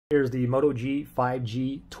Here's the Moto G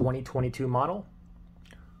 5G 2022 model.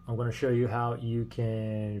 I'm going to show you how you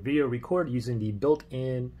can video record using the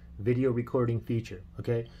built-in video recording feature.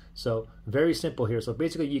 Okay, so very simple here. So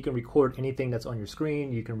basically you can record anything that's on your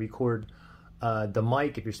screen. You can record the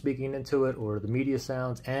mic if you're speaking into it, or the media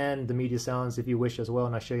sounds, and the media sounds if you wish as well,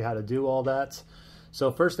 and I'll show you how to do all that.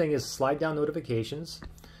 So first thing is slide down notifications,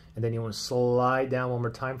 and then you want to slide down one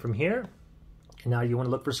more time from here. And now you want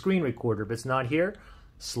to look for screen recorder. If it's not here,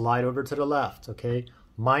 slide over to the left. Okay,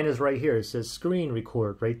 mine is right here. It says screen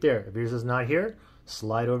record right there. If yours is not here,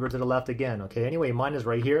 slide over to the left again. Okay, anyway, mine is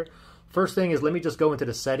right here. First thing is, let me just go into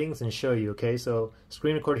the settings and show you. Okay, so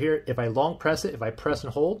screen record here. If I long press it, if I press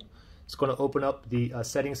and hold, it's going to open up the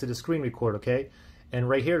settings to the screen record. Okay, and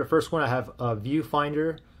right here, the first one, I have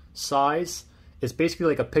viewfinder size. It's basically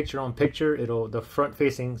like a picture-on-picture. The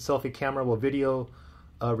front-facing selfie camera will video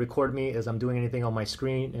record me as I'm doing anything on my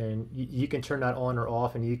screen, and you can turn that on or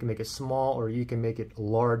off, and you can make it small or you can make it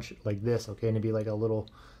large like this. Okay, and it'd be like a little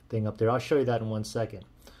thing up there. I'll show you that in 1 second.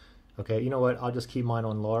 Okay, you know what, I'll just keep mine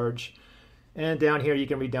on large. And down here, you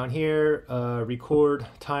can read down here, record,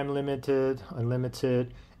 time limited,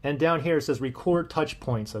 unlimited, and down here it says record touch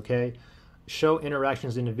points. Okay, show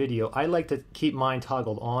interactions in the video. I like to keep mine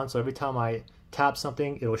toggled on, so every time I tap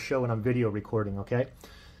something, it'll show when I'm video recording. Okay,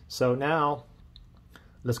 so now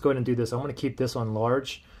let's go ahead and do this. I'm going to keep this on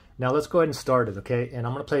large. Now let's go ahead and start it, okay? And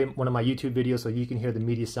I'm going to play one of my YouTube videos so you can hear the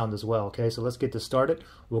media sound as well, okay? So let's get this started.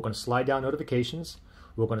 We're going to slide down notifications.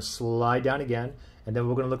 We're going to slide down again, and then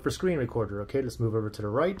we're going to look for screen recorder, okay? Let's move over to the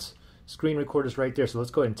right. Screen recorder is right there, so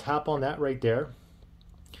let's go ahead and tap on that right there.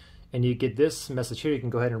 And you get this message here. You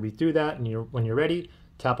can go ahead and read through that, and when you're ready,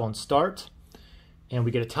 tap on start. And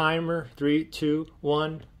we get a timer, 3, 2,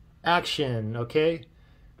 1, action, okay?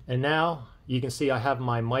 And now you can see I have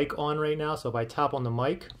my mic on right now, so if I tap on the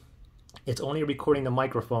mic, it's only recording the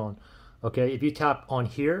microphone. Okay, if you tap on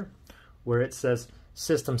here where it says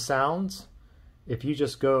system sounds, if you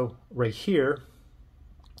just go right here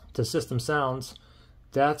to system sounds,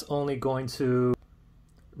 that's only going to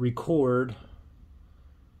record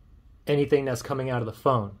anything that's coming out of the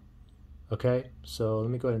phone. Okay, so let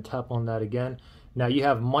me go ahead and tap on that again. Now you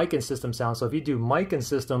have mic and system sound, so if you do mic and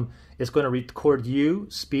system, it's going to record you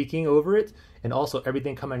speaking over it and also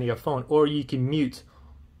everything coming out of your phone, or you can mute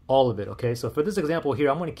all of it. Okay, so for this example here,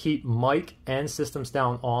 I'm going to keep mic and system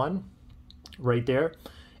sound on right there,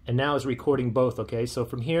 and now it's recording both. Okay, so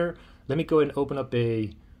from here, let me go ahead and open up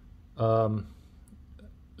a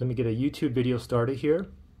let me get a YouTube video started here.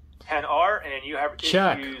 10R, and you have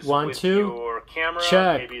check issues 1 with 2 your camera.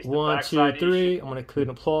 check Maybe it's 1 2 3. I'm going to click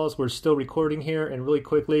applause. We're still recording here, and really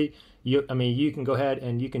quickly, you can go ahead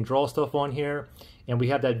and you can draw stuff on here, and we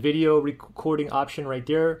have that video recording option right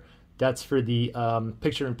there. That's for the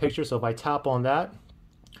picture-in-picture. So if I tap on that,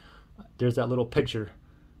 there's that little picture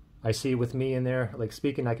I see with me in there, like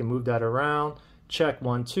speaking. I can move that around. Check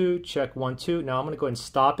 1 2, check 1 2. Now I'm going to go ahead and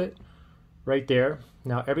stop it right there.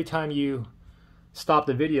 Now every time you stop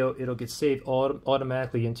the video, it'll get saved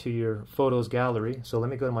automatically into your photos gallery. So let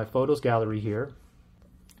me go to my photos gallery here.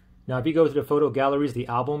 Now if you go to the photo galleries, the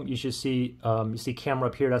album, you should see you see camera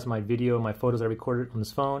up here. That's my video, my photos I recorded on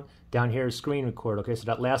this phone. Down here is screen record. Okay, so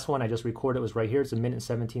that last one I just recorded was right here. It's 1 minute and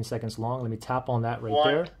 17 seconds long. Let me tap on that right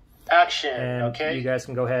there. Action. And okay, you guys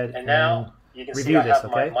can go ahead and now you can see I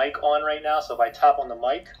have my mic on right now. So if I tap on the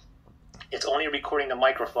mic, it's only recording the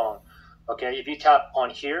microphone. Okay, if you tap on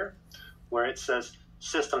here where it says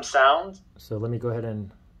system sound. So let me go ahead and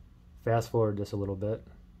fast forward this a little bit.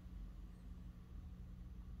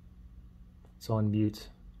 It's on mute.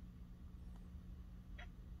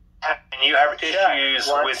 And you have issues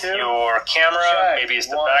with your camera. Maybe it's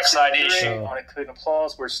the backside issue. I want to click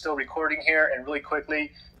applause. We're still recording here, and really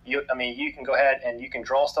quickly, you can go ahead and you can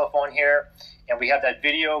draw stuff on here, and we have that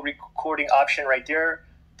video recording option right there.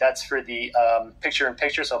 That's for the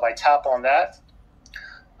picture-in-picture. So if I tap on that,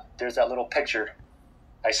 there's that little picture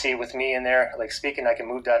I see with me in there, like speaking. I can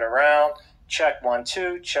move that around. Check 1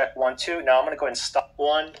 2, check 1 2. Now I'm going to go ahead and stop.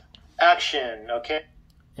 1, action. Okay.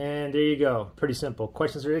 And there you go. Pretty simple.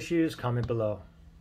 Questions or issues? Comment below.